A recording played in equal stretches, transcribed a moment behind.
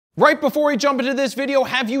Right before we jump into this video,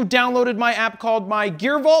 have you downloaded my app called My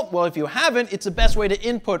Gear Vault? Well, if you haven't, it's the best way to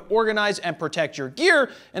input, organize, and protect your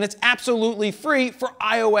gear, and it's absolutely free for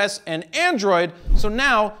iOS and Android. So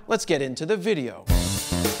now, let's get into the video.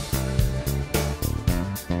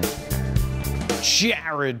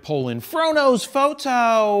 Jared Polin,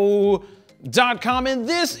 FroKnowsPhoto.com, and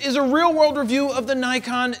this is a real-world review of the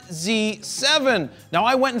Nikon Z7. Now,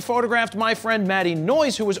 I went and photographed my friend Maddie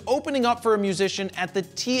Noyes, who was opening up for a musician at the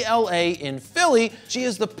TLA in Philly. She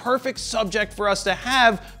is the perfect subject for us to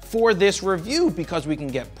have for this review because we can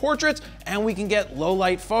get portraits and we can get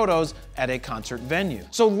low-light photos at a concert venue.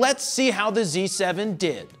 So let's see how the Z7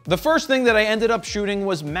 did. The first thing that I ended up shooting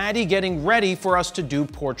was Maddie getting ready for us to do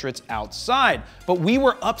portraits outside. But we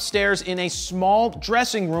were upstairs in a small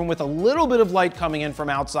dressing room with a little bit of light coming in from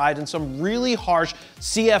outside and some really harsh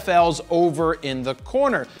CFLs over in the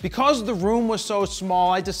corner. Because the room was so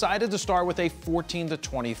small, I decided to start with a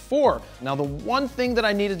 14-24. Now, the one thing that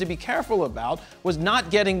I needed to be careful about was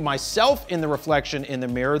not getting myself in the reflection in the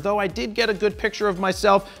mirror, though I did get a good picture of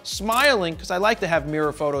myself smiling because I like to have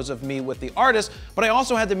mirror photos of me with the artist, but I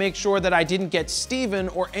also had to make sure that I didn't get Steven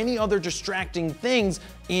or any other distracting things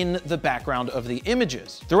in the background of the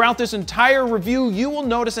images. Throughout this entire review, you will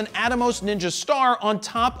notice an Atomos Ninja Star on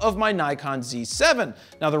top of my Nikon Z7.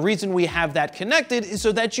 Now, the reason we have that connected is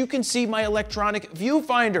so that you can see my electronic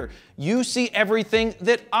viewfinder. You see everything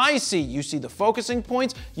that I see. You see the focusing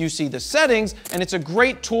points, you see the settings, and it's a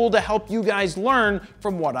great tool to help you guys learn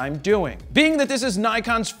from what I'm doing. Being that this is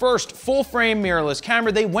Nikon's first full-frame mirrorless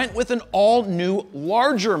camera, they went with an all-new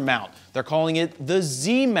larger mount. They're calling it the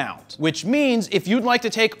Z mount, which means if you'd like to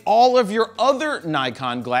take all of your other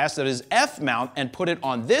Nikon glass that is F mount and put it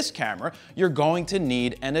on this camera, you're going to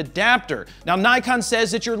need an adapter. Now, Nikon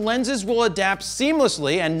says that your lenses will adapt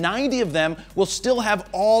seamlessly and 90 of them will still have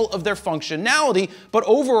all of their functionality, but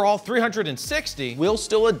overall 360 will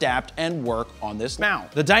still adapt and work on this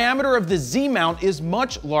mount. The diameter of the Z mount is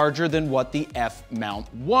much larger than what the F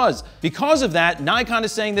mount was. Because of that, Nikon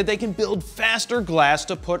is saying that they can build faster glass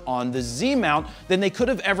to put on the Z mount than they could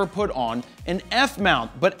have ever put on an F mount.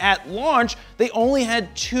 But at launch, they only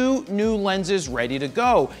had two new lenses ready to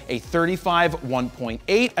go, a 35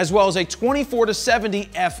 1.8 as well as a 24-70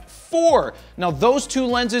 f4. Now, those two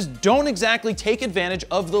lenses don't exactly take advantage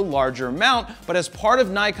of the larger mount, but as part of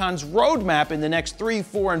Nikon's roadmap in the next 3,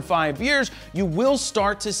 4, and 5 years, you will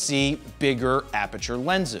start to see bigger aperture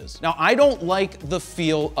lenses. Now, I don't like the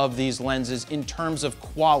feel of these lenses in terms of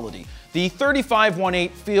quality. The 35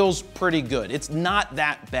 1.8 feels pretty good. It's not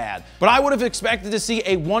that bad. But I would have expected to see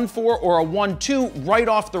a 1.4 or a 1.2 right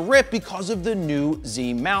off the rip because of the new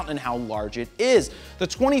Z mount and how large it is. The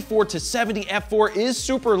 24-70 f4 is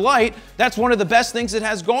super light. That's one of the best things it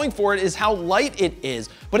has going for it is how light it is.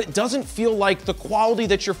 But it doesn't feel like the quality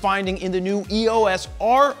that you're finding in the new EOS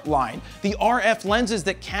R line. The RF lenses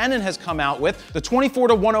that Canon has come out with, the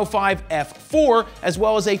 24-105 f4, as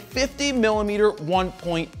well as a 50mm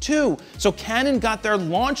 1.2. So Canon got their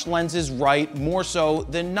launch lenses right more so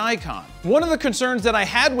than Nikon. One of the concerns that I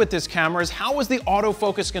had with this camera is how was the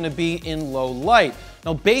autofocus going to be in low light?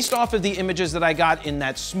 Now, based off of the images that I got in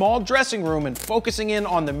that small dressing room and focusing in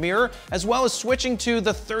on the mirror, as well as switching to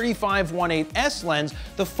the 35 1.8 S lens,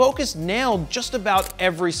 the focus nailed just about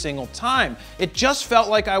every single time. It just felt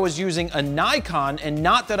like I was using a Nikon and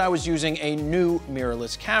not that I was using a new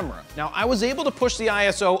mirrorless camera. Now, I was able to push the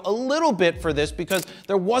ISO a little bit for this because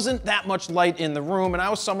there wasn't that much light in the room and I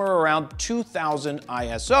was somewhere around 2000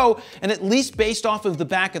 ISO, and at least based off of the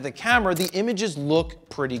back of the camera, the images look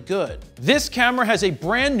pretty good. This camera has a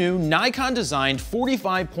brand new Nikon designed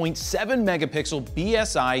 45.7 megapixel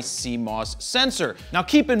BSI CMOS sensor. Now,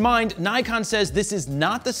 keep in mind, Nikon says this is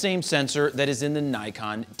not the same sensor that is in the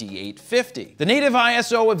Nikon D850. The native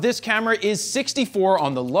ISO of this camera is 64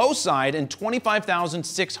 on the low side and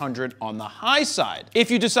 25,600 on the high side.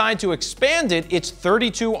 If you decide to expand it, it's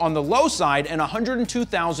 32 on the low side and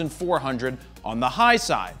 102,400 on the high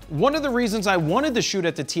side. One of the reasons I wanted to shoot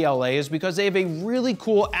at the TLA is because they have a really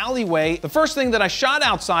cool alleyway. The first thing that I shot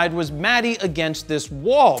outside was Maddie against this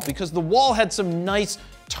wall because the wall had some nice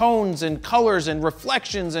tones and colors and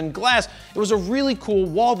reflections and glass. It was a really cool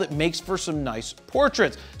wall that makes for some nice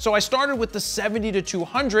portraits. So I started with the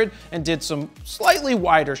 70-200 and did some slightly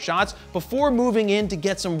wider shots before moving in to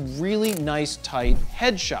get some really nice tight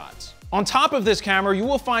headshots. On top of this camera, you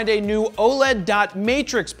will find a new OLED dot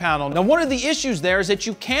matrix panel. Now, one of the issues there is that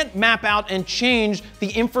you can't map out and change the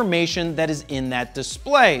information that is in that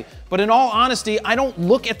display. But in all honesty, I don't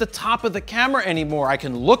look at the top of the camera anymore. I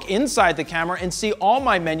can look inside the camera and see all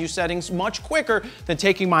my menu settings much quicker than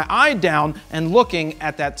taking my eye down and looking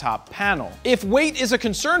at that top panel. If weight is a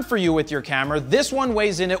concern for you with your camera, this one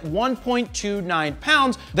weighs in at 1.29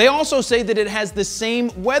 pounds. They also say that it has the same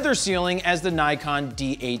weather sealing as the Nikon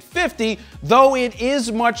D850. Though it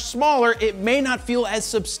is much smaller, it may not feel as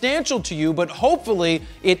substantial to you, but hopefully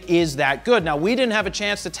it is that good. Now, we didn't have a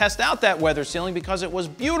chance to test out that weather sealing because it was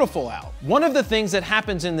beautiful out. One of the things that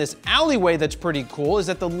happens in this alleyway that's pretty cool is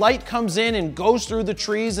that the light comes in and goes through the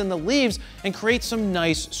trees and the leaves and creates some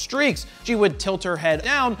nice streaks. She would tilt her head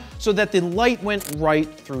down so that the light went right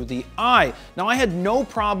through the eye. Now, I had no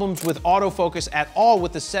problems with autofocus at all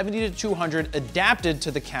with the 70-200 adapted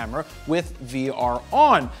to the camera with VR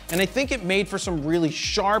on, and I think it made for some really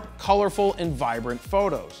sharp, colorful, and vibrant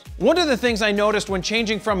photos. One of the things I noticed when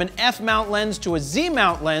changing from an F-mount lens to a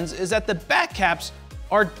Z-mount lens is that the back caps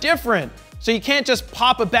are different. So you can't just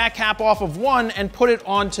pop a back cap off of one and put it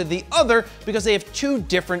onto the other because they have two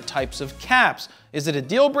different types of caps. Is it a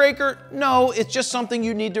deal breaker? No, it's just something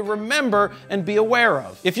you need to remember and be aware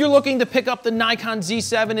of. If you're looking to pick up the Nikon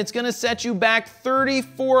Z7, it's gonna set you back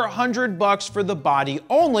 $3,400 for the body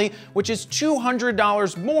only, which is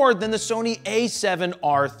 $200 more than the Sony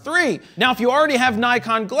a7R III. Now, if you already have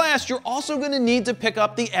Nikon glass, you're also gonna need to pick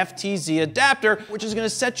up the FTZ adapter, which is gonna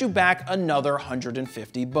set you back another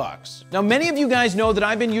 $150. Now, many of you guys know that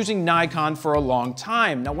I've been using Nikon for a long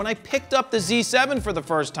time. Now, when I picked up the Z7 for the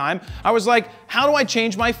first time, I was like, how do I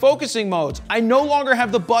change my focusing modes? I no longer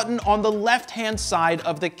have the button on the left-hand side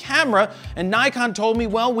of the camera, and Nikon told me,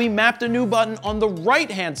 well, we mapped a new button on the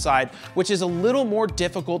right-hand side, which is a little more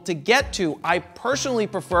difficult to get to. I personally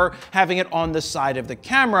prefer having it on the side of the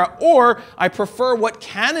camera, or I prefer what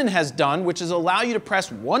Canon has done, which is allow you to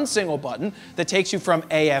press one single button that takes you from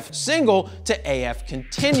AF single to AF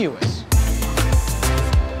continuous.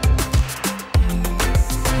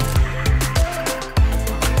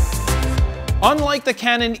 Unlike the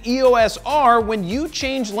Canon EOS R, when you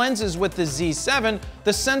change lenses with the Z7,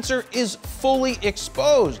 the sensor is fully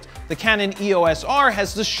exposed. The Canon EOS R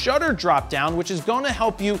has the shutter drop down, which is going to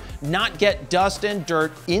help you not get dust and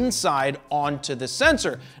dirt inside onto the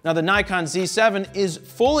sensor. Now, the Nikon Z7 is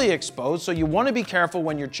fully exposed, so you want to be careful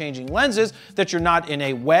when you're changing lenses that you're not in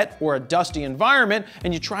a wet or a dusty environment,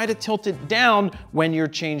 and you try to tilt it down when you're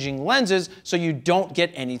changing lenses so you don't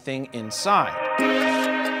get anything inside.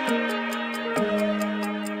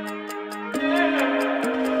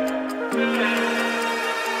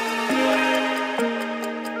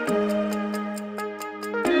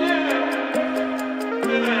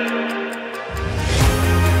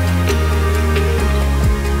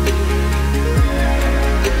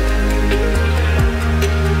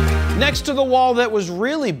 Next to the wall that was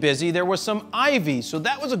really busy, there was some ivy, so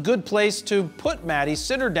that was a good place to put Maddie,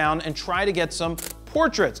 sit her down, and try to get some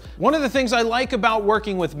portraits. One of the things I like about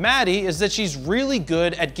working with Maddie is that she's really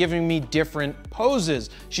good at giving me different poses.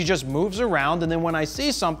 She just moves around, and then when I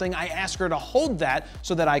see something, I ask her to hold that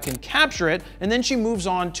so that I can capture it, and then she moves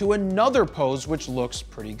on to another pose, which looks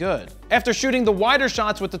pretty good. After shooting the wider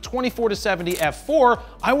shots with the 24-70 f4,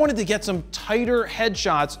 I wanted to get some tighter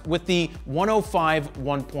headshots with the 105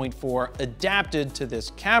 1.4 adapted to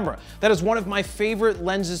this camera. That is one of my favorite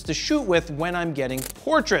lenses to shoot with when I'm getting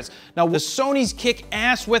portraits. Now, the Sony's kick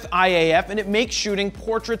ass with IAF, and it makes shooting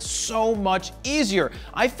portraits so much easier.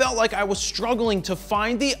 I felt like I was struggling to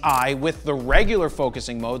find the eye with the regular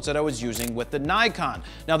focusing modes that I was using with the Nikon.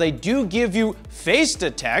 Now, they do give you face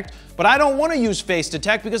detect, but I don't want to use face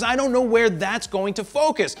detect because I don't know where that's going to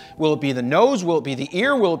focus. Will it be the nose? Will it be the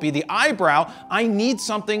ear? Will it be the eyebrow? I need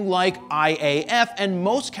something like IAF, and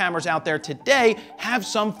most cameras out there today have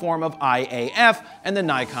some form of IAF, and the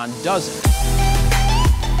Nikon doesn't.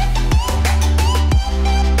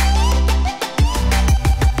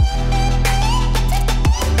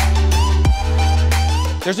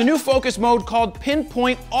 There's a new focus mode called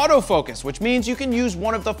Pinpoint Autofocus, which means you can use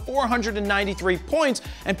one of the 493 points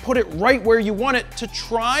and put it right where you want it to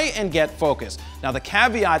try and get focus. Now, the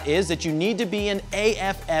caveat is that you need to be in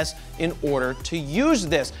AFS in order to use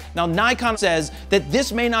this. Now, Nikon says that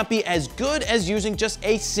this may not be as good as using just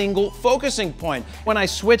a single focusing point. When I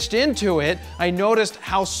switched into it, I noticed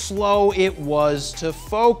how slow it was to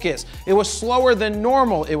focus. It was slower than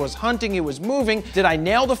normal. It was hunting, it was moving. Did I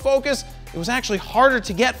nail the focus? It was actually harder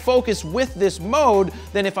to get focus with this mode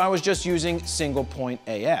than if I was just using single point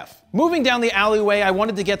AF. Moving down the alleyway, I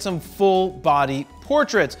wanted to get some full body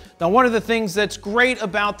portraits. Now, one of the things that's great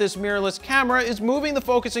about this mirrorless camera is moving the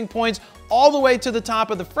focusing points all the way to the top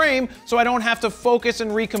of the frame so I don't have to focus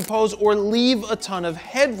and recompose or leave a ton of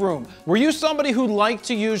headroom. Were you somebody who liked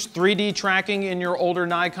to use 3D tracking in your older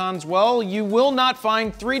Nikons? Well, you will not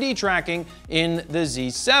find 3D tracking in the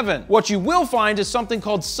Z7. What you will find is something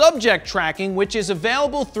called subject tracking, which is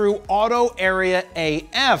available through Auto Area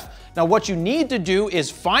AF. Now what you need to do is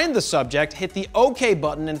find the subject, hit the OK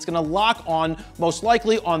button, and it's gonna lock on, most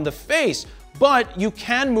likely on the face. But you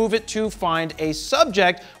can move it to find a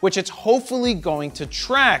subject, which it's hopefully going to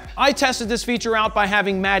track. I tested this feature out by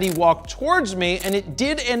having Maddie walk towards me, and it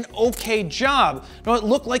did an okay job. Now, it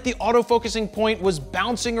looked like the autofocusing point was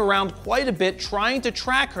bouncing around quite a bit, trying to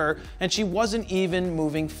track her, and she wasn't even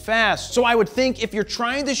moving fast. So I would think if you're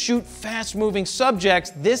trying to shoot fast-moving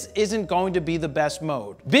subjects, this isn't going to be the best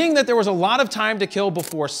mode. Being that there was a lot of time to kill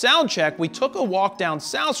before sound check, we took a walk down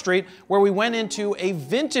South Street where we went into a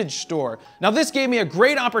vintage store. Now, this gave me a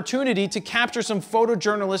great opportunity to capture some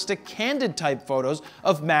photojournalistic candid type photos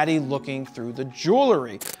of Maddie looking through the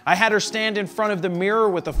jewelry. I had her stand in front of the mirror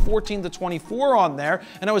with a 14-24 on there,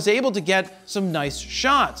 and I was able to get some nice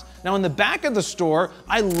shots. Now in the back of the store,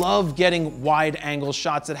 I love getting wide angle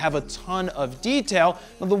shots that have a ton of detail.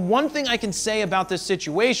 Now the one thing I can say about this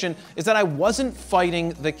situation is that I wasn't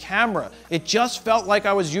fighting the camera. It just felt like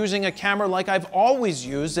I was using a camera like I've always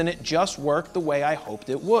used, and it just worked the way I hoped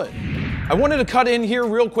it would. I wanted to cut in here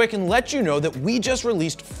real quick and let you know that we just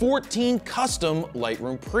released 14 custom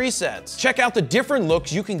Lightroom presets. Check out the different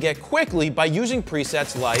looks you can get quickly by using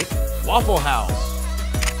presets like Waffle House,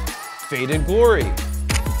 Faded Glory,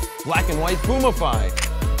 Black and White Boomify,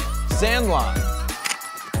 Sandlot,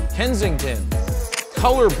 Kensington,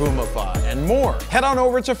 Color Boomify, and more. Head on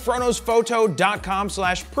over to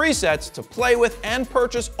FroKnowsPhoto.com/presets to play with and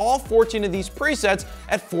purchase all 14 of these presets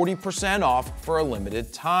at 40% off for a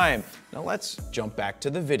limited time. Now let's jump back to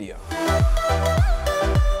the video.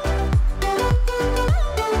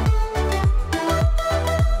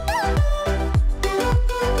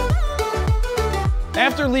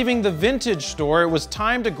 After leaving the vintage store, it was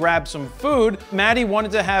time to grab some food. Maddie wanted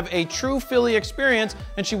to have a true Philly experience,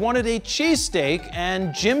 and she wanted a cheesesteak,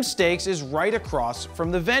 and Jim Steaks is right across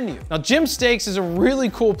from the venue. Now, Jim Steaks is a really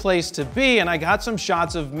cool place to be, and I got some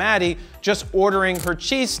shots of Maddie just ordering her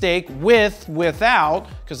cheesesteak without,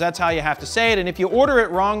 because that's how you have to say it, and if you order it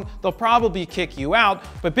wrong, they'll probably kick you out.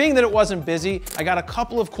 But being that it wasn't busy, I got a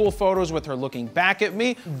couple of cool photos with her looking back at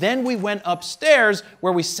me. Then we went upstairs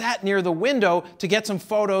where we sat near the window to get some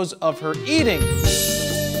photos of her eating.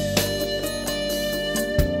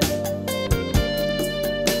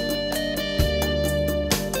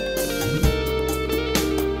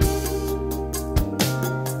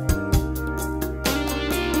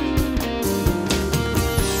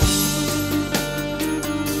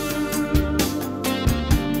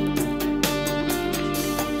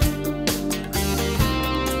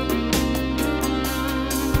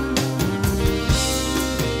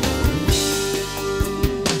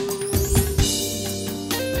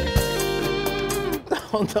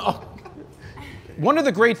 Oh no. One of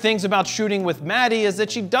the great things about shooting with Maddie is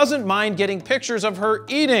that she doesn't mind getting pictures of her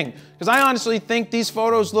eating, because I honestly think these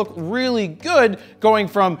photos look really good, going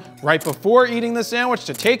from right before eating the sandwich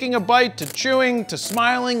to taking a bite to chewing to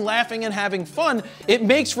smiling, laughing, and having fun. It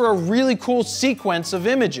makes for a really cool sequence of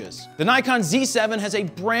images. The Nikon Z7 has a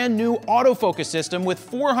brand new autofocus system with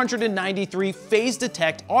 493 phase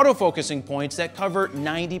detect autofocusing points that cover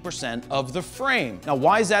 90% of the frame. Now,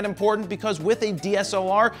 why is that important? Because with a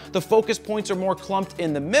DSLR, the focus points are more clumped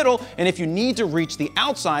in the middle, and if you need to reach the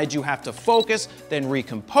outside, you have to focus, then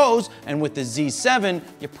recompose, and with the Z7,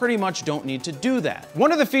 you pretty much don't need to do that.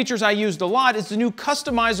 One of the features I used a lot is the new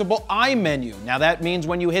customizable eye menu. Now that means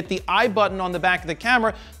when you hit the eye button on the back of the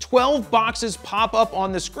camera, 12 boxes pop up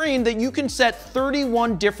on the screen that you can set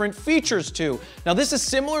 31 different features to. Now this is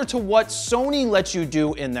similar to what Sony lets you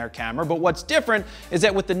do in their camera, but what's different is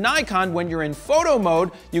that with the Nikon, when you're in photo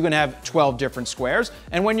mode, you can have 12 different squares,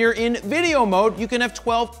 and when you're in video mode, you can have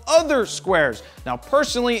 12 other squares. Now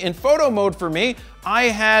personally, in photo mode for me, I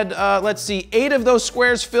had, let's see, 8 of those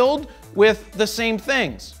squares filled with the same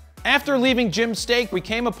things. After leaving Jim's Steak, we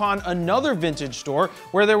came upon another vintage store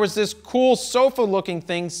where there was this cool sofa-looking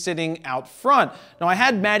thing sitting out front. Now, I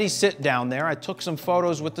had Maddie sit down there. I took some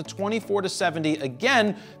photos with the 24-70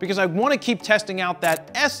 again because I want to keep testing out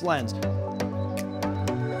that S lens.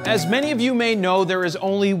 As many of you may know, there is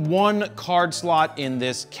only one card slot in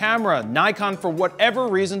this camera. Nikon, for whatever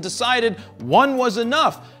reason, decided one was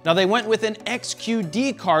enough. Now they went with an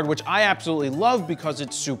XQD card, which I absolutely love because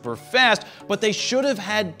it's super fast, but they should have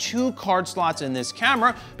had 2 card slots in this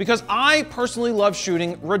camera because I personally love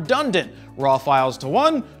shooting redundant. RAW files to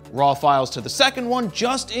one, raw files to the second one,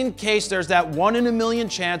 just in case there's that 1 in a million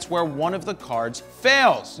chance where one of the cards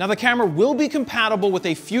fails. Now the camera will be compatible with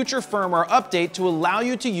a future firmware update to allow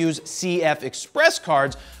you to use CF Express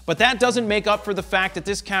cards, but that doesn't make up for the fact that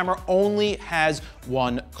this camera only has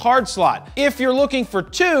one card slot. If you're looking for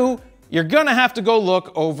two, you're gonna have to go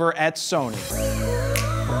look over at Sony.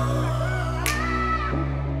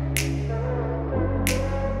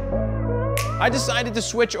 I decided to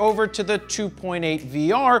switch over to the 2.8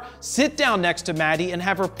 VR, sit down next to Maddie and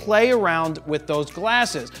have her play around with those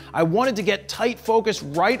glasses. I wanted to get tight focus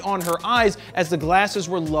right on her eyes as the glasses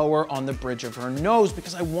were lower on the bridge of her nose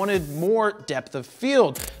because I wanted more depth of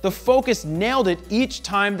field. The focus nailed it each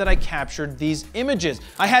time that I captured these images.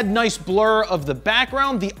 I had nice blur of the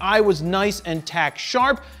background, the eye was nice and tack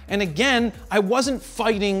sharp, and again, I wasn't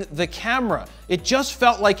fighting the camera. It just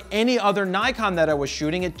felt like any other Nikon that I was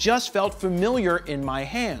shooting. It just felt familiar in my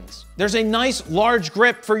hands. There's a nice large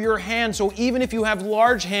grip for your hand, so even if you have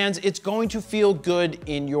large hands, it's going to feel good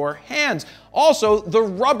in your hands. Also, the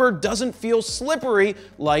rubber doesn't feel slippery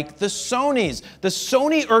like the Sony's. The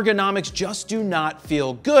Sony ergonomics just do not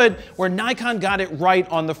feel good, where Nikon got it right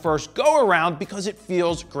on the first go around because it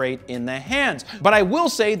feels great in the hands. But I will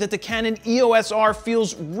say that the Canon EOS R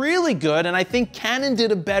feels really good, and I think Canon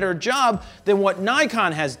did a better job than what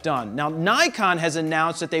Nikon has done. Now, Nikon has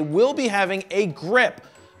announced that they will be having a grip,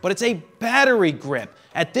 but it's a battery grip.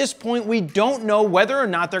 At this point, we don't know whether or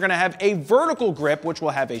not they're gonna have a vertical grip, which will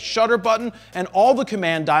have a shutter button and all the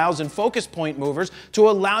command dials and focus point movers to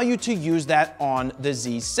allow you to use that on the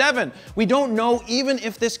Z7. We don't know even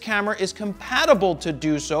if this camera is compatible to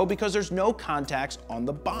do so because there's no contacts on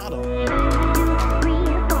the bottom.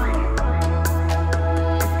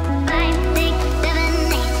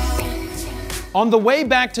 On the way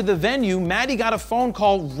back to the venue, Maddie got a phone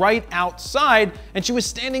call right outside, and she was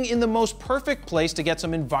standing in the most perfect place to get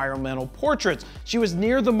some environmental portraits. She was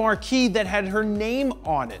near the marquee that had her name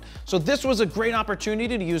on it. So this was a great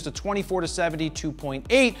opportunity to use the 24-70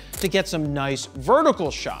 2.8 to get some nice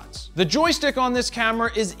vertical shots. The joystick on this camera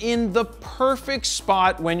is in the perfect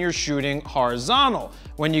spot when you're shooting horizontal.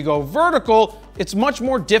 When you go vertical, it's much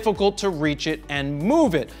more difficult to reach it and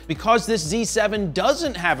move it. Because this Z7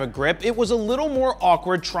 doesn't have a grip, it was a little more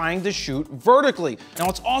awkward trying to shoot vertically. Now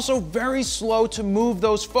it's also very slow to move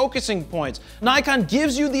those focusing points. Nikon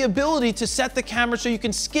gives you the ability to set the camera so you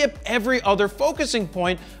can skip every other focusing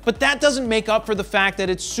point, but that doesn't make up for the fact that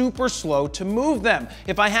it's super slow to move them.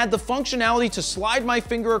 If I had the functionality to slide my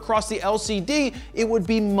finger across the LCD, it would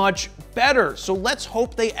be much better. So let's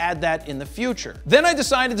hope they add that in the future. Then I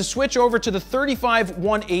decided to switch over to the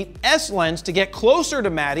 35-1.8S lens to get closer to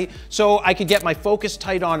Maddie so I could get my focus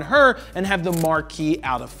tight on her and have the marquee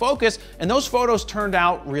out of focus, and those photos turned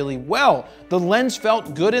out really well. The lens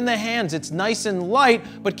felt good in the hands. It's nice and light,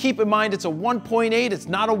 but keep in mind it's a 1.8, it's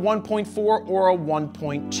not a 1.4 or a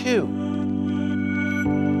 1.2.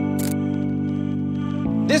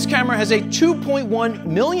 This camera has a 2.1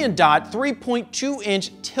 million dot, 3.2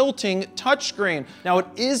 inch tilting touchscreen. Now it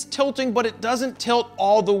is tilting, but it doesn't tilt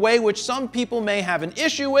all the way, which some people may have an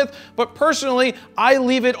issue with, but personally, I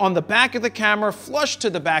leave it on the back of the camera, flush to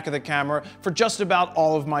the back of the camera for just about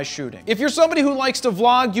all of my shooting. If you're somebody who likes to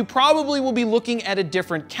vlog, you probably will be looking at a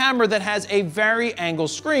different camera that has a vari-angle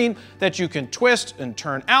screen that you can twist and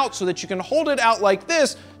turn out so that you can hold it out like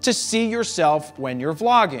this to see yourself when you're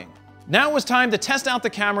vlogging. Now it was time to test out the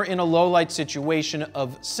camera in a low light situation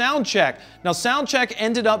of sound check. Now sound check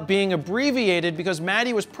ended up being abbreviated because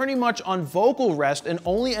Maddie was pretty much on vocal rest and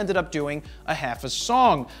only ended up doing a half a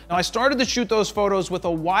song. Now I started to shoot those photos with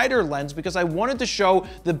a wider lens because I wanted to show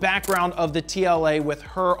the background of the TLA with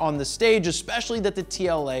her on the stage, especially that the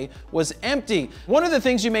TLA was empty. One of the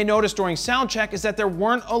things you may notice during sound check is that there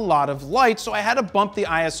weren't a lot of lights, so I had to bump the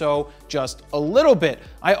ISO just a little bit.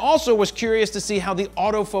 I also was curious to see how the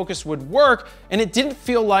autofocus would work, and it didn't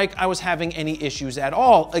feel like I was having any issues at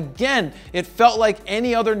all. Again, it felt like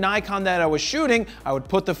any other Nikon that I was shooting. I would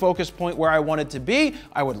put the focus point where I wanted to be,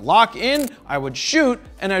 I would lock in, I would shoot,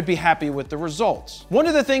 and I'd be happy with the results. One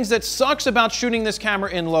of the things that sucks about shooting this camera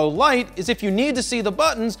in low light is if you need to see the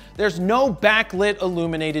buttons, there's no backlit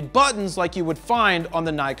illuminated buttons like you would find on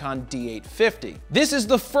the Nikon D850. This is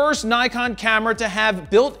the first Nikon camera to have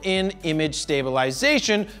built-in image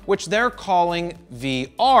stabilization, which they're calling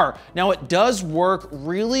VR. Now, it does work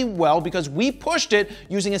really well because we pushed it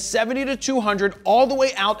using a 70 to 200 all the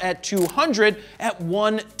way out at 200 at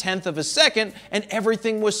 1/10 of a second, and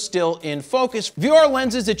everything was still in focus. VR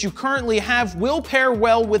lenses that you currently have will pair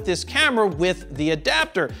well with this camera with the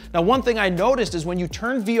adapter. Now, one thing I noticed is when you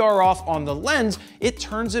turn VR off on the lens, it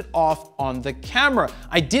turns it off on the camera.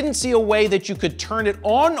 I didn't see a way that you could turn it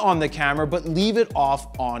on the camera, but leave it off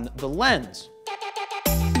on the lens.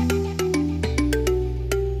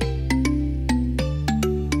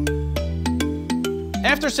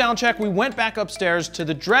 After sound check, we went back upstairs to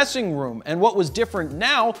the dressing room, and what was different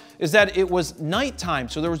now is that it was nighttime,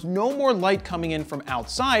 so there was no more light coming in from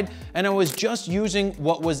outside, and I was just using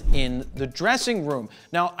what was in the dressing room.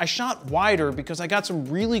 Now, I shot wider because I got some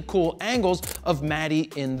really cool angles of Maddie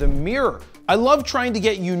in the mirror. I love trying to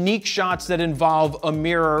get unique shots that involve a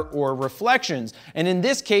mirror or reflections, and in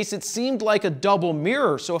this case, it seemed like a double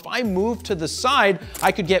mirror, so if I moved to the side,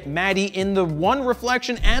 I could get Maddie in the one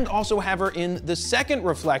reflection and also have her in the second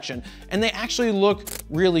reflection, and they actually look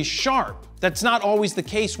really sharp. That's not always the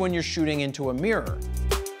case when you're shooting into a mirror.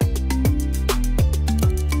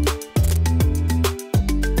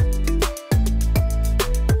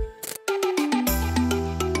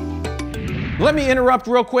 Let me interrupt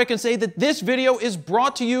real quick and say that this video is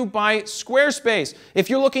brought to you by Squarespace. If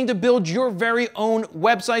you're looking to build your very own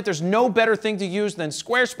website, there's no better thing to use than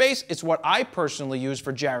Squarespace. It's what I personally use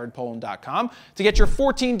for jaredpolin.com. To get your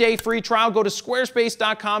 14-day free trial, go to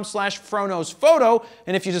squarespace.com/FroKnowsPhoto.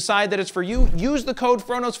 And if you decide that it's for you, use the code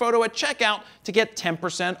FroKnowsPhoto at checkout to get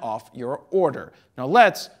 10% off your order. Now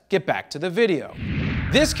let's get back to the video.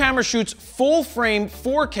 This camera shoots full frame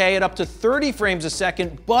 4K at up to 30 frames a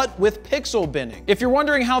second, but with pixel binning. If you're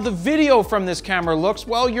wondering how the video from this camera looks,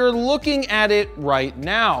 well, you're looking at it right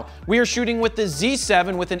now. We are shooting with the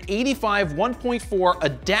Z7 with an 85 1.4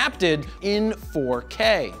 adapted in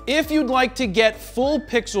 4K. If you'd like to get full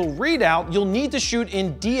pixel readout, you'll need to shoot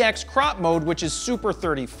in DX crop mode, which is Super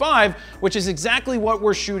 35, which is exactly what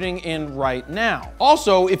we're shooting in right now.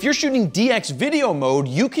 Also, if you're shooting DX video mode,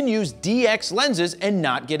 you can use DX lenses and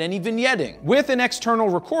not get any vignetting. With an external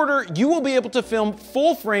recorder, you will be able to film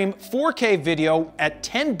full frame 4K video at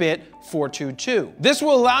 10-bit 422. This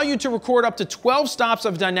will allow you to record up to 12 stops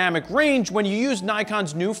of dynamic range when you use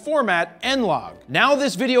Nikon's new format, N-Log. Now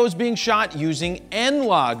this video is being shot using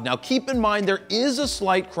N-Log. Now keep in mind there is a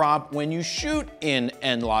slight crop when you shoot in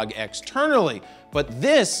N-Log externally, but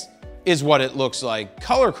this is what it looks like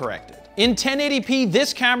color corrected. In 1080p,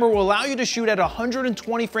 this camera will allow you to shoot at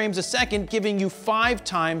 120 frames a second, giving you 5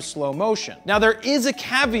 times slow motion. Now there is a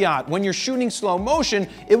caveat. When you're shooting slow motion,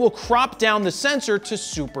 it will crop down the sensor to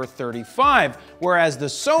Super 35, whereas the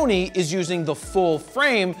Sony is using the full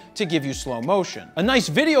frame to give you slow motion. A nice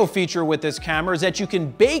video feature with this camera is that you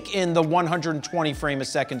can bake in the 120 frame a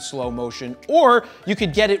second slow motion, or you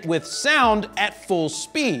could get it with sound at full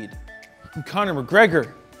speed. I'm Conor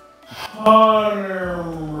McGregor.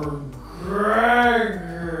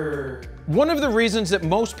 One of the reasons that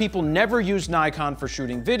most people never use Nikon for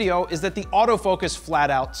shooting video is that the autofocus flat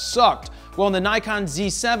out sucked. Well, in the Nikon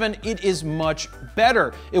Z7, it is much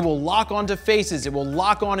better. It will lock onto faces, it will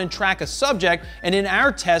lock on and track a subject, and in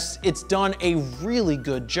our tests, it's done a really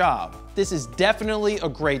good job. This is definitely a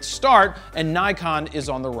great start, and Nikon is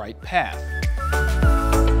on the right path.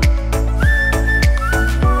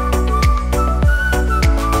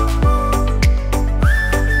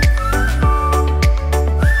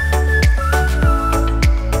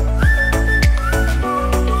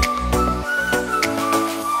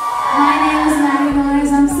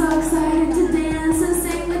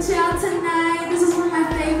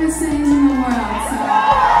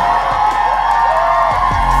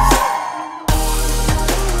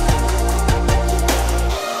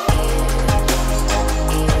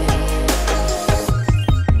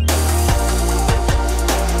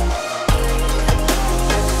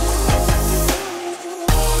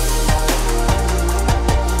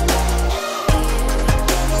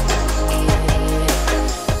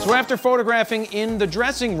 After photographing in the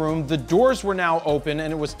dressing room, the doors were now open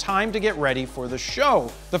and it was time to get ready for the show.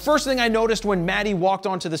 The first thing I noticed when Maddie walked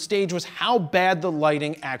onto the stage was how bad the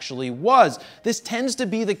lighting actually was. This tends to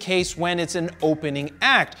be the case when it's an opening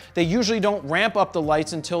act. They usually don't ramp up the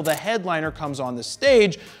lights until the headliner comes on the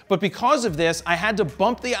stage, but because of this, I had to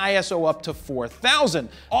bump the ISO up to 4000.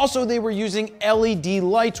 Also, they were using LED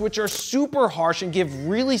lights, which are super harsh and give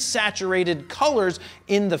really saturated colors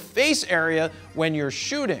in the face area when you're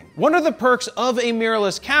shooting. One of the perks of a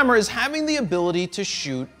mirrorless camera is having the ability to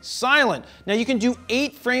shoot silent. Now you can do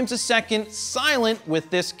 8 frames a second silent with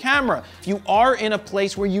this camera. If you are in a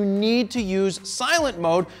place where you need to use silent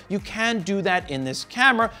mode, you can do that in this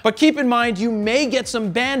camera. But keep in mind, you may get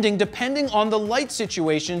some banding depending on the light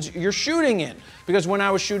situations you're shooting in. Because when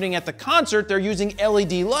I was shooting at the concert, they're using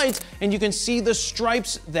LED lights and you can see the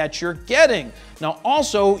stripes that you're getting. Now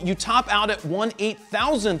also, you top out at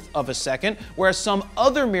 1/8000th of a second, whereas some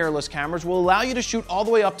other mirrorless cameras will allow you to shoot all the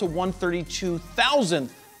way up to 1/32,000th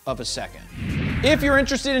of a second. If you're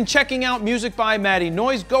interested in checking out music by Matty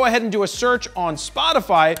Noise, go ahead and do a search on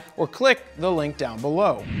Spotify or click the link down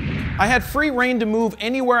below. I had free reign to move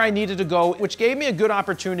anywhere I needed to go, which gave me a good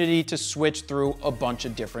opportunity to switch through a bunch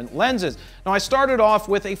of different lenses. Now I started off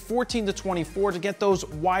with a 14-24 to get those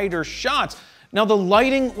wider shots. Now the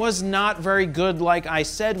lighting was not very good, like I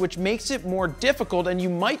said, which makes it more difficult, and you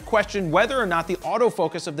might question whether or not the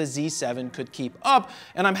autofocus of the Z7 could keep up,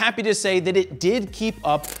 and I'm happy to say that it did keep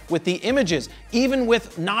up with the images. Even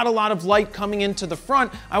with not a lot of light coming into the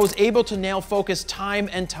front, I was able to nail focus time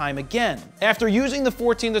and time again. After using the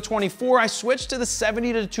 14-24, I switched to the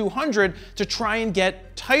 70-200 to try and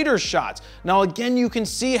get tighter shots. Now again, you can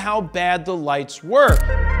see how bad the lights were.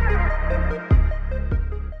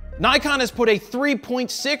 Nikon has put a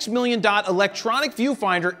 $3.6 million electronic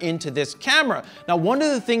viewfinder into this camera. Now, one of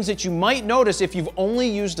the things that you might notice if you've only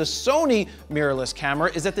used a Sony mirrorless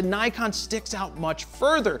camera is that the Nikon sticks out much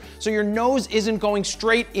further. So your nose isn't going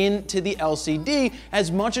straight into the LCD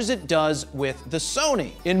as much as it does with the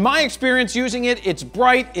Sony. In my experience using it, it's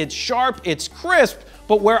bright, it's sharp, it's crisp.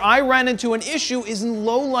 But where I ran into an issue is in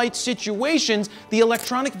low light situations, the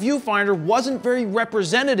electronic viewfinder wasn't very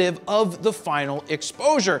representative of the final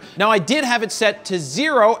exposure. Now I did have it set to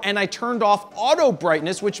 0 and I turned off auto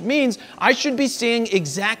brightness, which means I should be seeing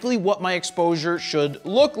exactly what my exposure should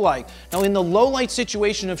look like. Now in the low light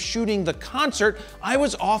situation of shooting the concert, I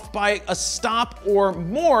was off by a stop or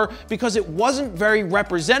more because it wasn't very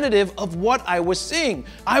representative of what I was seeing.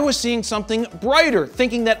 I was seeing something brighter,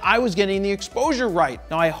 thinking that I was getting the exposure right.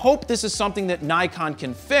 Now I hope this is something that Nikon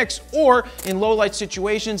can fix, or in low light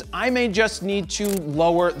situations, I may just need to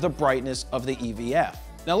lower the brightness of the EVF.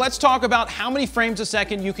 Now let's talk about how many frames a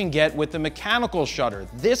second you can get with the mechanical shutter.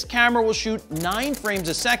 This camera will shoot 9 frames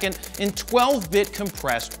a second in 12-bit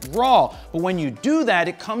compressed RAW. But when you do that,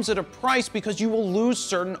 it comes at a price because you will lose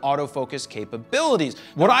certain autofocus capabilities.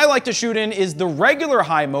 What I like to shoot in is the regular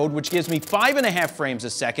high mode, which gives me 5.5 frames a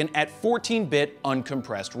second at 14-bit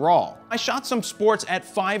uncompressed RAW. I shot some sports at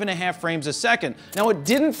 5.5 frames a second. Now it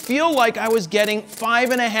didn't feel like I was getting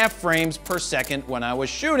 5.5 frames per second when I was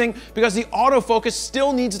shooting because the autofocus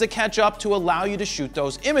still needs to catch up to allow you to shoot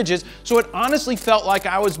those images, so it honestly felt like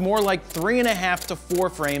I was more like 3.5 to 4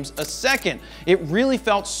 frames a second. It really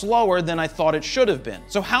felt slower than I thought it should have been.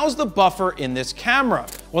 So how's the buffer in this camera?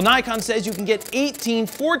 Well, Nikon says you can get 18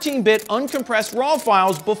 14-bit uncompressed RAW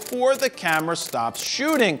files before the camera stops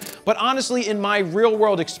shooting. But honestly, in my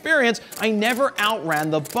real-world experience, I never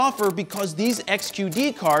outran the buffer because these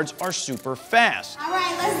XQD cards are super fast. All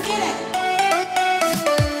right, let's get it.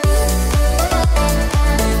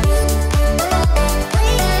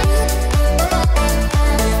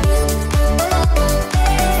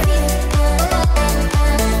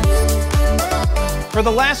 For the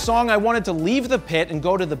last song, I wanted to leave the pit and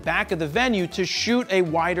go to the back of the venue to shoot a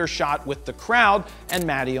wider shot with the crowd and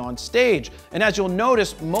Matty on stage. And as you'll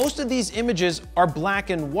notice, most of these images are black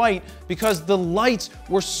and white because the lights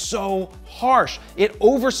were so harsh. It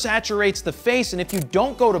oversaturates the face, and if you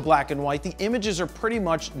don't go to black and white, the images are pretty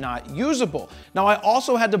much not usable. Now, I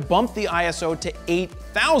also had to bump the ISO to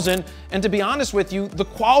 8000, and to be honest with you, the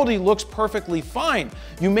quality looks perfectly fine.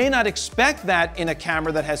 You may not expect that in a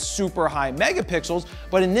camera that has super high megapixels,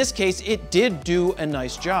 but in this case, it did do a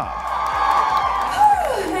nice job.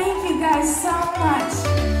 Thank you guys so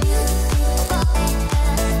much.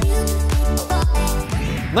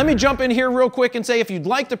 Let me jump in here real quick and say if you'd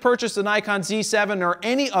like to purchase the Nikon Z7 or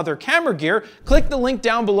any other camera gear, click the link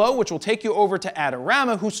down below, which will take you over to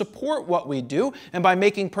Adorama, who support what we do, and by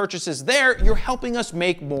making purchases there, you're helping us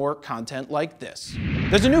make more content like this.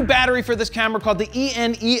 There's a new battery for this camera called the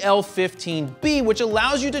EOS, which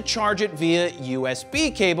allows you to charge it via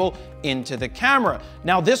USB cable into the camera.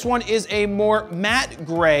 Now this one is a more matte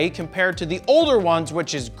gray compared to the older ones,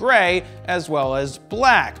 which is gray as well as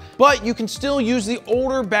black. But you can still use the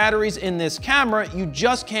older batteries in this camera, you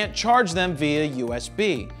just can't charge them via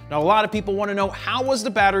USB. Now, a lot of people want to know, how was the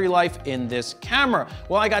battery life in this camera?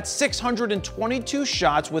 Well, I got 622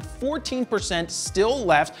 shots with 14% still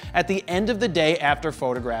left at the end of the day after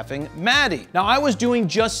photographing Maddie. Now, I was doing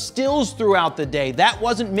just stills throughout the day. That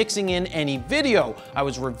wasn't mixing in any video. I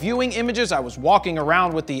was reviewing images, I was walking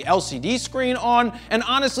around with the LCD screen on, and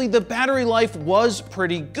honestly, the battery life was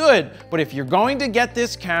pretty good. But if you're going to get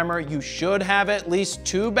this camera, you should have at least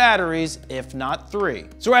 2 batteries, if not 3.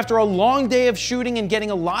 So after a long day of shooting and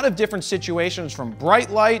getting a lot of different situations from bright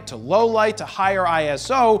light to low light to higher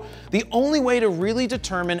ISO, the only way to really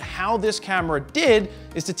determine how this camera did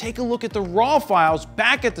is to take a look at the raw files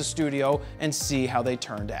back at the studio and see how they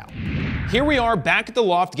turned out. Here we are back at the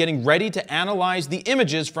loft getting ready to analyze the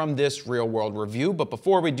images from this real-world review, but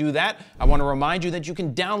before we do that, I want to remind you that you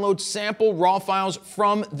can download sample raw files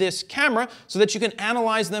from this camera so that you can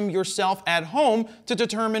analyze them yourself at home to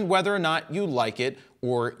determine whether or not you like it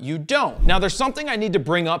or you don't. Now, there's something I need to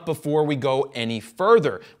bring up before we go any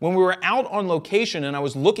further. When we were out on location and I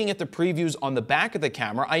was looking at the previews on the back of the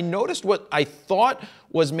camera, I noticed what I thought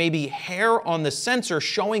was maybe hair on the sensor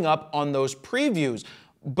showing up on those previews.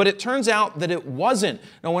 But it turns out that it wasn't.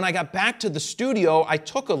 Now, when I got back to the studio, I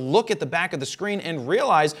took a look at the back of the screen and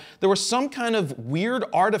realized there was some kind of weird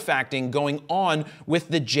artifacting going on with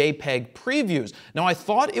the JPEG previews. Now, I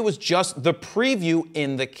thought it was just the preview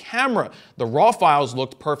in the camera. The raw files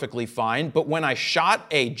looked perfectly fine, but when I shot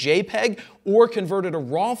a JPEG or converted a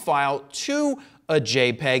raw file to a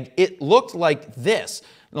JPEG, it looked like this.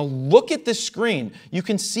 Now look at the screen. You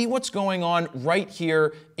can see what's going on right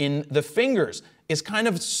here in the fingers. Is kind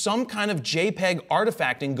of some kind of JPEG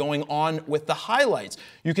artifacting going on with the highlights.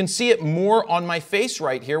 You can see it more on my face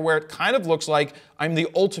right here, where it kind of looks like I'm the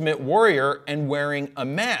ultimate warrior and wearing a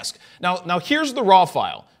mask. Now here's the raw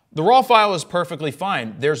file. The raw file is perfectly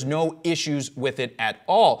fine. There's no issues with it at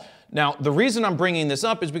all. Now, the reason I'm bringing this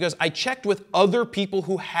up is because I checked with other people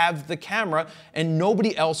who have the camera and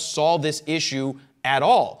nobody else saw this issue at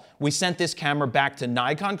all. We sent this camera back to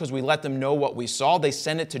Nikon because we let them know what we saw. They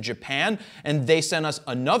sent it to Japan and they sent us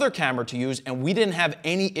another camera to use, and we didn't have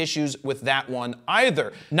any issues with that one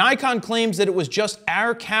either. Nikon claims that it was just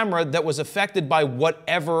our camera that was affected by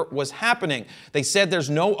whatever was happening. They said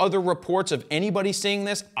there's no other reports of anybody seeing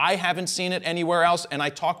this. I haven't seen it anywhere else, and I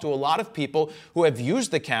talked to a lot of people who have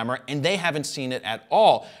used the camera and they haven't seen it at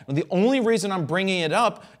all. And the only reason I'm bringing it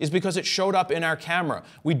up is because it showed up in our camera.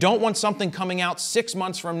 We don't want something coming out 6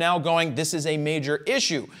 months from now going, this is a major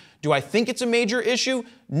issue. Do I think it's a major issue?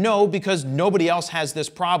 No, because nobody else has this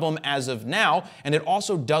problem as of now, and it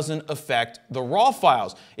also doesn't affect the raw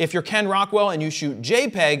files. If you're Ken Rockwell and you shoot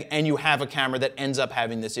JPEG and you have a camera that ends up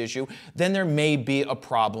having this issue, then there may be a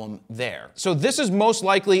problem there. So this is most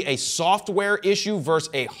likely a software issue versus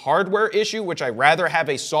a hardware issue, which I rather have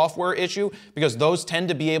a software issue because those tend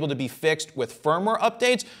to be able to be fixed with firmware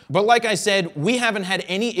updates. But like I said, we haven't had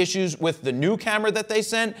any issues with the new camera that they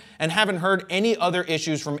sent and haven't heard any other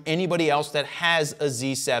issues from anybody else that has a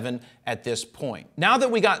Z7 at this point. Now that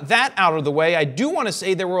we got that out of the way, I do want to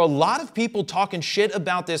say there were a lot of people talking shit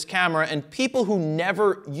about this camera and people who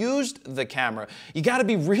never used the camera. You got to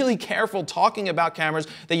be really careful talking about cameras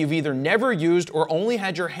that you've either never used or only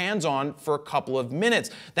had your hands on for a couple of minutes.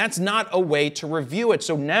 That's not a way to review it.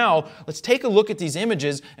 So now let's take a look at these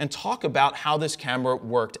images and talk about how this camera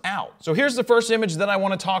worked out. So here's the first image that I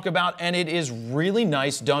want to talk about, and it is really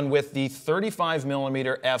nice, done with the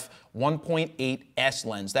 35mm f1.8S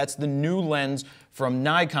lens. That's the new lens from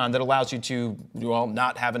Nikon that allows you to, well,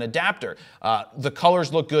 not have an adapter. The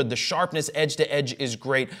colors look good. The sharpness edge to edge is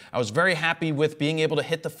great. I was very happy with being able to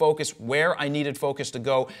hit the focus where I needed focus to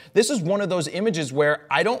go. This is one of those images where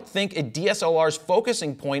I don't think a DSLR's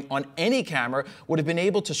focusing point on any camera would have been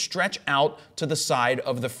able to stretch out to the side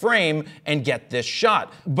of the frame and get this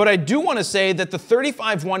shot. But I do want to say that the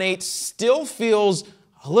 35-1.8 still feels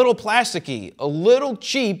a little plasticky, a little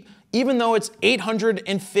cheap, even though it's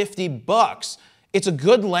 $850. It's a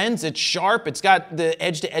good lens, it's sharp, it's got the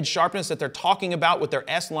edge-to-edge sharpness that they're talking about with their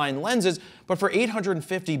S-line lenses, but for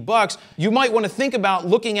 $850, you might want to think about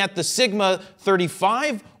looking at the Sigma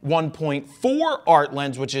 35 1.4 art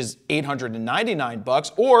lens, which is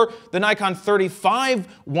 $899, or the Nikon 35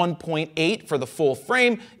 1.8 for the full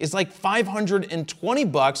frame is like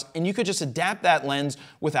 $520, and you could just adapt that lens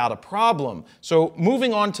without a problem. So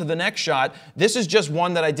moving on to the next shot, this is just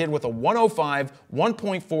one that I did with a 105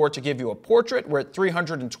 1.4 to give you a portrait. We're at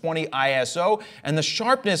 320 ISO, and the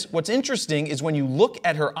sharpness, what's interesting is when you look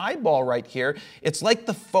at her eyeball right here, it's like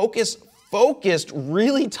the focus focused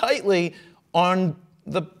really tightly on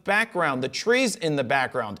the background, the trees in the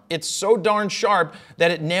background. It's so darn sharp that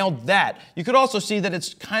it nailed that. You could also see that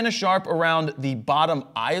it's kind of sharp around the bottom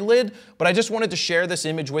eyelid, but I just wanted to share this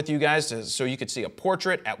image with you guys so you could see a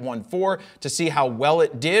portrait at 1.4 to see how well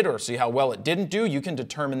it did or see how well it didn't do. You can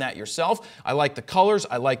determine that yourself. I like the colors,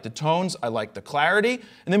 I like the tones, I like the clarity.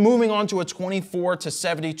 And then moving on to a 24 to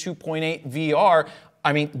 72.8 VR,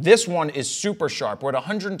 I mean, this one is super sharp. We're at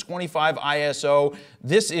 125 ISO.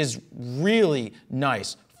 This is really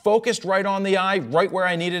nice. Focused right on the eye, right where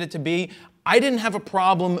I needed it to be. I didn't have a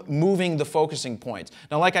problem moving the focusing points.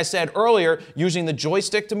 Now, like I said earlier, using the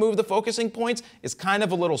joystick to move the focusing points is kind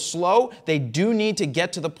of a little slow. They do need to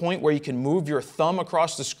get to the point where you can move your thumb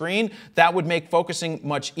across the screen. That would make focusing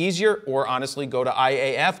much easier, or honestly, go to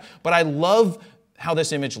IAF. But I love how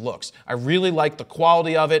this image looks. I really like the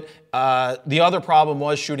quality of it. The other problem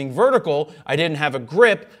was shooting vertical. I didn't have a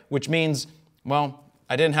grip, which means, well,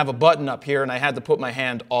 I didn't have a button up here and I had to put my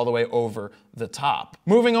hand all the way over the top.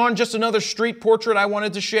 Moving on, just another street portrait I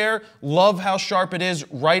wanted to share. Love how sharp it is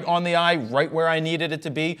right on the eye, right where I needed it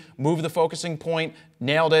to be. Move the focusing point,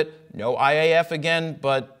 nailed it. No IAF again,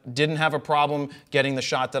 but didn't have a problem getting the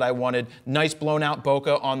shot that I wanted. Nice blown out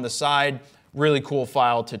bokeh on the side. Really cool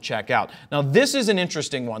file to check out. Now this is an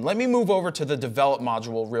interesting one. Let me move over to the develop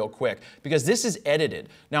module real quick because this is edited.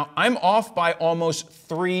 Now I'm off by almost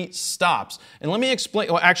 3 stops. And let me explain,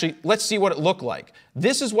 well actually, let's see what it looked like.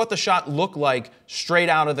 This is what the shot looked like straight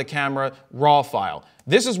out of the camera raw file.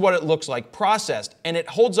 This is what it looks like processed, and it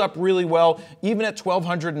holds up really well even at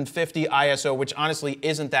 1250 ISO, which honestly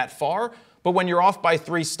isn't that far. But when you're off by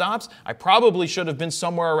 3 stops, I probably should have been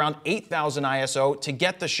somewhere around 8000 ISO to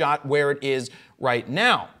get the shot where it is right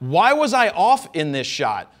now. Why was I off in this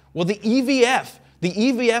shot? Well, the EVF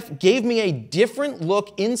gave me a different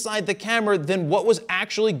look inside the camera than what was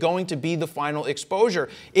actually going to be the final exposure.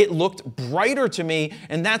 It looked brighter to me,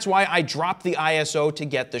 and that's why I dropped the ISO to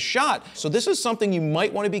get the shot. So this is something you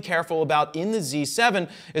might want to be careful about in the Z7,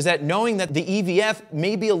 is that knowing that the EVF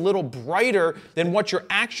may be a little brighter than what you're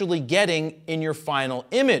actually getting in your final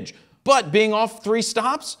image. But being off 3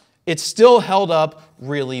 stops, it still held up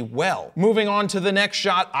really well. Moving on to the next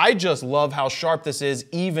shot, I just love how sharp this is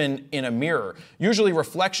even in a mirror. Usually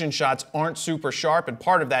reflection shots aren't super sharp, and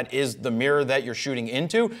part of that is the mirror that you're shooting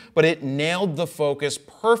into, but it nailed the focus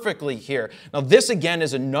perfectly here. Now this again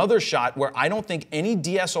is another shot where I don't think any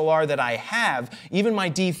DSLR that I have, even my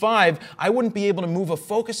D5, I wouldn't be able to move a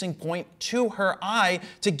focusing point to her eye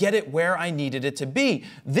to get it where I needed it to be.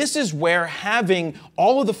 This is where having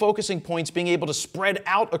all of the focusing points being able to spread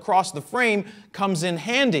out across the frame comes in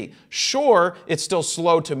handy. Sure, it's still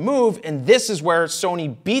slow to move, and this is where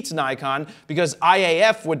Sony beats Nikon, because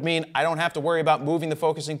IAF would mean I don't have to worry about moving the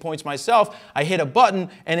focusing points myself. I hit a button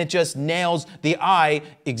and it just nails the eye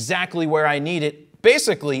exactly where I need it,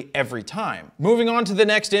 basically every time. Moving on to the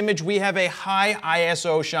next image, we have a high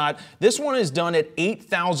ISO shot. This one is done at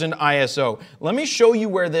 8000 ISO. Let me show you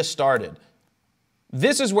where this started.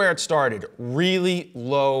 This is where it started. Really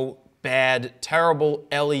low, bad, terrible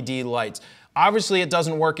LED lights. Obviously, it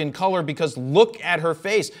doesn't work in color because look at her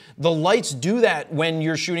face. The lights do that when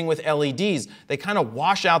you're shooting with LEDs. They kind of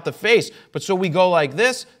wash out the face. But so we go like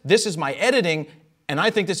this. This is my editing, and I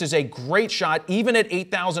think this is a great shot, even at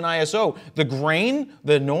 8000 ISO. The grain,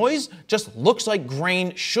 the noise, just looks like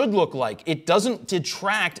grain should look like. It doesn't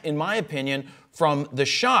detract, in my opinion, from the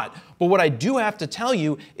shot. But what I do have to tell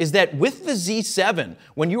you is that with the Z7,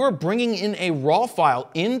 when you are bringing in a RAW file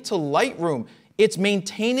into Lightroom, it's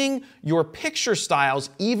maintaining your picture styles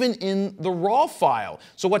even in the RAW file.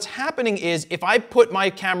 So what's happening is if I put my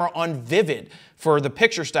camera on Vivid for the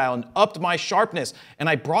picture style and upped my sharpness, and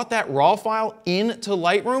I brought that RAW file into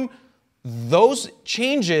Lightroom, those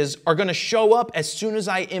changes are going to show up as soon as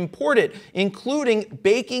I import it, including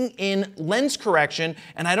baking in lens correction,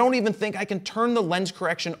 and I don't even think I can turn the lens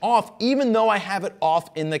correction off, even though I have it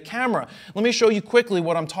off in the camera. Let me show you quickly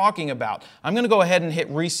what I'm talking about. I'm going to go ahead and hit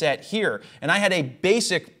reset here, and I had a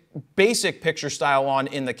basic picture style on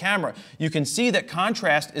in the camera. You can see that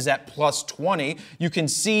contrast is at +20. You can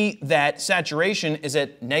see that saturation is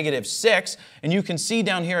at -6. And you can see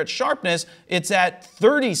down here at sharpness, it's at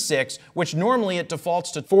 36, which normally it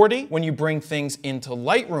defaults to 40 when you bring things into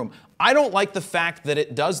Lightroom. I don't like the fact that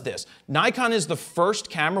it does this. Nikon is the first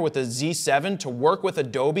camera with a Z7 to work with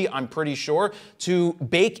Adobe, I'm pretty sure, to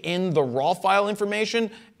bake in the RAW file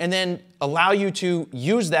information and then allow you to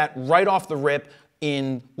use that right off the rip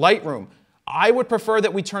in Lightroom. I would prefer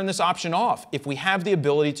that we turn this option off if we have the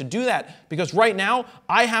ability to do that, because right now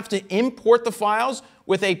I have to import the files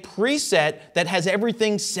with a preset that has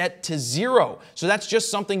everything set to 0. So that's just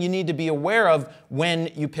something you need to be aware of when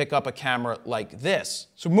you pick up a camera like this.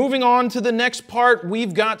 So moving on to the next part,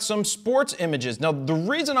 we've got some sports images. Now, the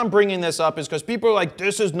reason I'm bringing this up is because people are like,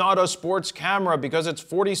 this is not a sports camera because it's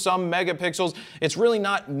 40-some megapixels. It's really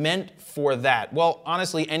not meant for that. Well,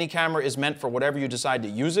 honestly, any camera is meant for whatever you decide to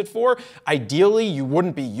use it for. Ideally, you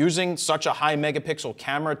wouldn't be using such a high megapixel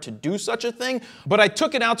camera to do such a thing, but I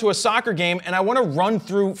took it out to a soccer game and I want to run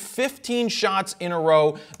through 15 shots in a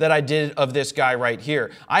row that I did of this guy right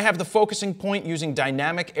here. I have the focusing point using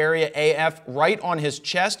dynamic area AF right on his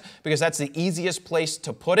chest because that's the easiest place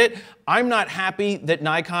to put it. I'm not happy that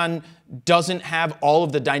Nikon doesn't have all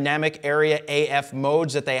of the dynamic area AF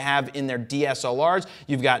modes that they have in their DSLRs.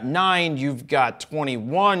 You've got 9, you've got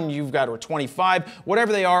 21, you've got or 25,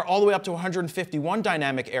 whatever they are, all the way up to 151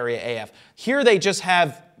 dynamic area AF. Here they just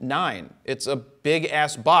have 9. It's a big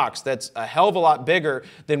ass box that's a hell of a lot bigger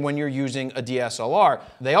than when you're using a DSLR.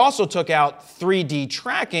 They also took out 3D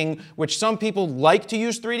tracking, which some people like to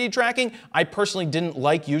use 3D tracking. I personally didn't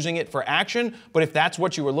like using it for action, but if that's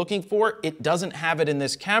what you were looking for, it doesn't have it in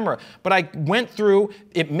this camera. But I went through,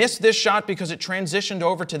 it missed this shot because it transitioned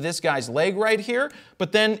over to this guy's leg right here,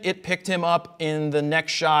 but then it picked him up in the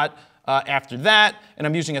next shot after that, and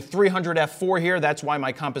I'm using a 300 f4 here. That's why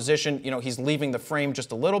my composition, he's leaving the frame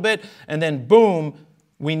just a little bit, and then boom,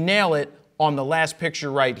 we nail it on the last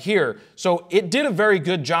picture right here. So it did a very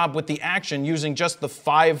good job with the action using just the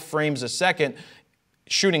 5 frames a second.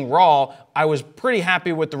 Shooting raw, I was pretty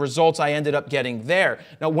happy with the results I ended up getting there.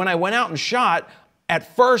 Now, when I went out and shot,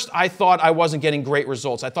 at first, I thought I wasn't getting great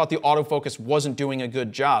results. I thought the autofocus wasn't doing a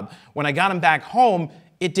good job. When I got him back home,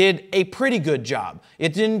 it did a pretty good job.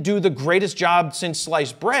 It didn't do the greatest job since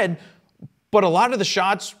sliced bread, but a lot of the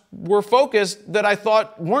shots were focused that I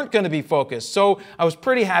thought weren't going to be focused. So I was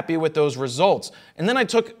pretty happy with those results. And then I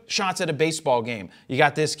took shots at a baseball game. You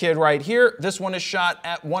got this kid right here. This one is shot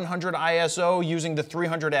at 100 ISO using the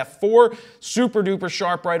 300 f4. Super duper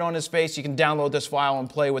sharp right on his face. You can download this file and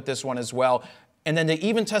play with this one as well. And then to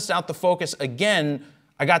even test out the focus again,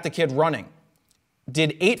 I got the kid running.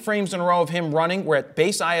 Did 8 frames in a row of him running. We're at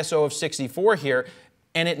base ISO of 64 here,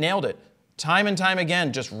 and it nailed it. Time and time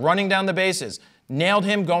again, just running down the bases. Nailed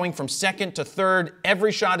him going from second to third.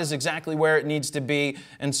 Every shot is exactly where it needs to be.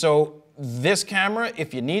 And so this camera,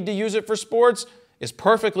 if you need to use it for sports, is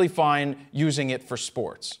perfectly fine using it for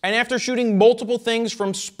sports. And after shooting multiple things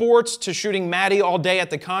from sports to shooting Maddie all day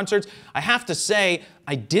at the concerts, I have to say,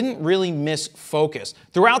 I didn't really miss focus.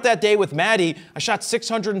 Throughout that day with Maddie, I shot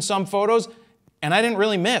 600 and some photos, and I didn't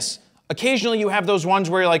really miss. Occasionally you have those ones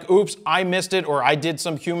where you're like, oops, I missed it, or I did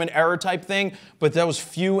some human error type thing, but that was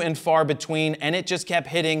few and far between, and it just kept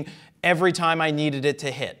hitting every time I needed it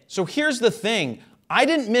to hit. So here's the thing, I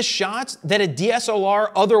didn't miss shots that a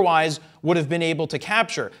DSLR otherwise would have been able to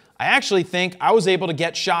capture. I actually think I was able to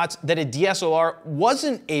get shots that a DSLR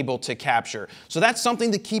wasn't able to capture. So that's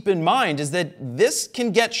something to keep in mind, is that this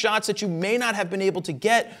can get shots that you may not have been able to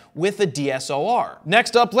get with a DSLR.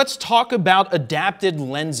 Next up, let's talk about adapted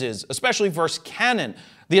lenses, especially versus Canon.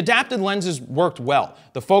 The adapted lenses worked well.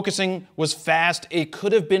 The focusing was fast. It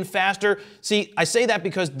could have been faster. See, I say that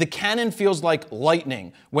because the Canon feels like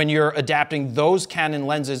lightning when you're adapting those Canon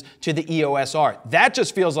lenses to the EOS R. That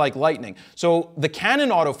just feels like lightning. So the Canon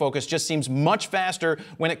autofocus just seems much faster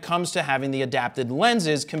when it comes to having the adapted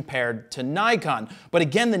lenses compared to Nikon. But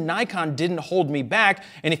again, the Nikon didn't hold me back.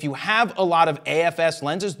 And if you have a lot of AFS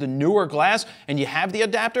lenses, the newer glass, and you have the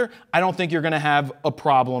adapter, I don't think you're gonna have a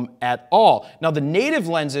problem at all. Now, the native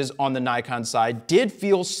lenses on the Nikon side did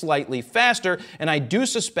feel slightly faster, and I do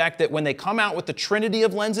suspect that when they come out with the trinity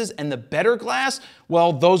of lenses and the better glass,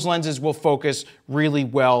 well, those lenses will focus really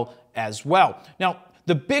well as well. Now,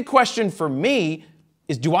 the big question for me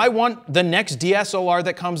is, do I want the next DSLR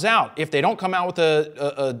that comes out? If they don't come out with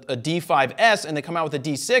a D5S and they come out with a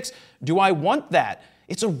D6, do I want that?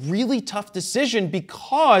 It's a really tough decision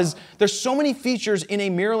because there's so many features in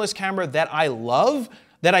a mirrorless camera that I love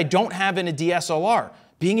that I don't have in a DSLR.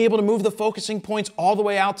 Being able to move the focusing points all the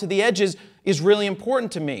way out to the edges is really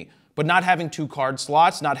important to me. But not having 2 card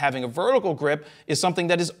slots, not having a vertical grip is something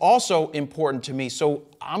that is also important to me. So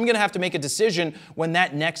I'm gonna have to make a decision when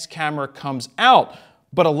that next camera comes out.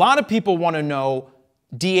 But a lot of people wanna know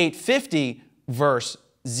D850 versus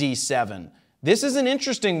Z7. This is an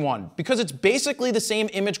interesting one because it's basically the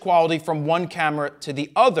same image quality from one camera to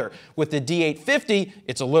the other. With the D850,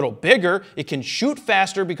 it's a little bigger. It can shoot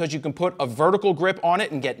faster because you can put a vertical grip on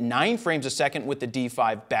it and get 9 frames a second with the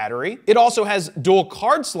D5 battery. It also has dual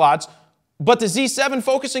card slots, but the Z7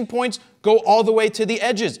 focusing points go all the way to the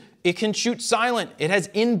edges. It can shoot silent. It has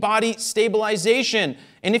in-body stabilization.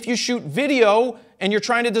 And if you shoot video and you're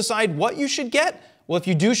trying to decide what you should get, well, if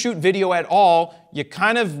you do shoot video at all, you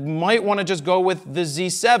kind of might want to just go with the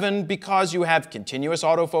Z7 because you have continuous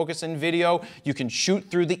autofocus in video. You can shoot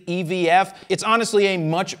through the EVF. It's honestly a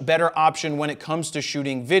much better option when it comes to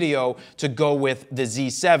shooting video to go with the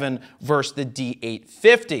Z7 versus the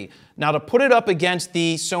D850. Now, to put it up against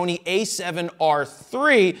the Sony a7R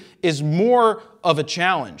III is more of a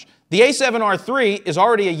challenge. The a7R III is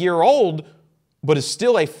already a year old, but is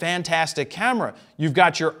still a fantastic camera. You've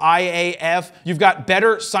got your IAF, you've got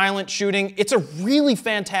better silent shooting. It's a really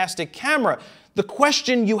fantastic camera. The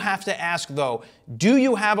question you have to ask though, do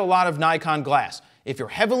you have a lot of Nikon glass? If you're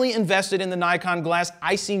heavily invested in the Nikon glass,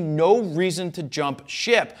 I see no reason to jump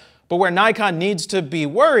ship. But where Nikon needs to be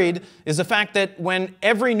worried is the fact that when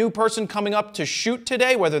every new person coming up to shoot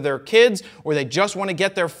today, whether they're kids or they just want to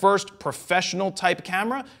get their first professional type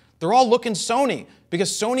camera, they're all looking Sony,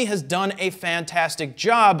 because Sony has done a fantastic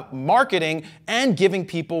job marketing and giving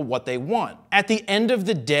people what they want. At the end of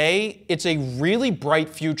the day, it's a really bright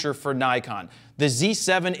future for Nikon. The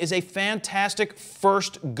Z7 is a fantastic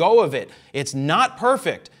first go of it. It's not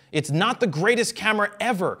perfect. It's not the greatest camera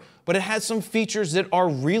ever, but it has some features that are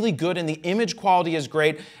really good and the image quality is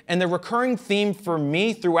great. And the recurring theme for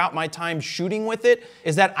me throughout my time shooting with it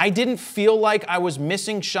is that I didn't feel like I was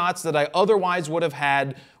missing shots that I otherwise would have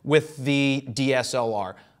had with the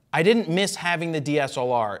DSLR. I didn't miss having the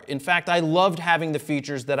DSLR. In fact, I loved having the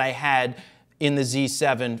features that I had in the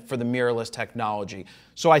Z7 for the mirrorless technology.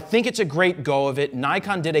 So I think it's a great go of it.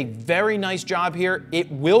 Nikon did a very nice job here.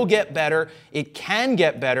 It will get better. It can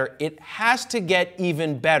get better. It has to get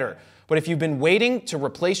even better. But if you've been waiting to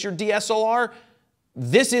replace your DSLR,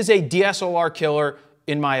 this is a DSLR killer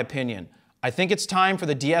in my opinion. I think it's time for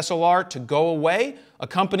the DSLR to go away. A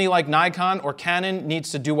company like Nikon or Canon needs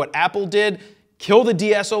to do what Apple did, kill the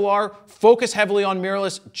DSLR, focus heavily on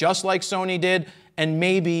mirrorless just like Sony did, and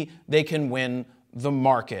maybe they can win the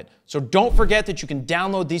market. So don't forget that you can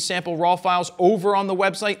download these sample RAW files over on the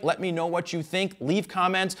website. Let me know what you think. Leave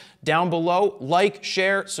comments down below. Like,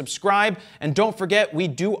 share, subscribe. And don't forget, we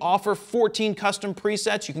do offer 14 custom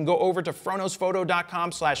presets. You can go over to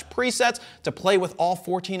FroKnowsPhoto.com/presets to play with all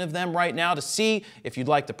 14 of them right now to see if you'd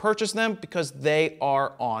like to purchase them because they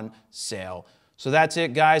are on sale. So that's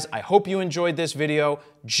it, guys. I hope you enjoyed this video.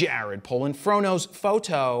 Jared Polin,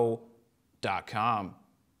 FroKnowsPhoto.com.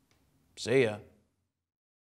 See ya.